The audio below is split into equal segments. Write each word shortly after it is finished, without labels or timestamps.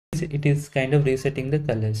it is kind of resetting the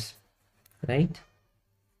colors, right?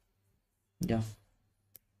 Yeah.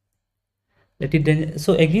 Let it then.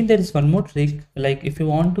 So again, there is one more trick. Like if you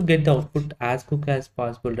want to get the output as quick as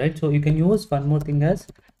possible, right? So you can use one more thing as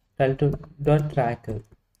filter.tracker.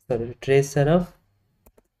 Sorry, tracer of,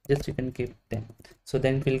 just you can keep them. So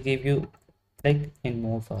then it will give you like in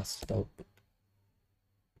more fast output.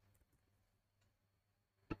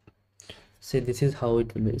 So this is how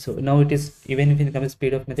it will be. So now it is, even if it comes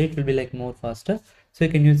speed of method, it will be like more faster. So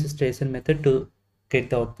you can use this tracer method to get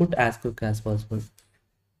the output as quick as possible.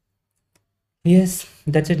 Yes,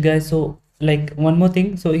 that's it guys. So like one more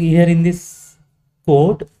thing, so here in this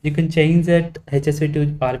code you can change that HSV to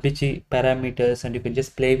RBG parameters and you can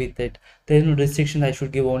just play with it. There is no restriction I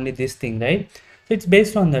should give only this thing, right? So it's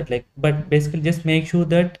based on that, like, but basically just make sure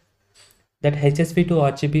that HSV to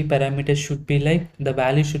RGB parameters should be like, the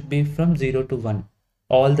value should be from 0 to 1,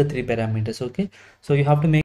 all the three parameters. Okay, so you have to make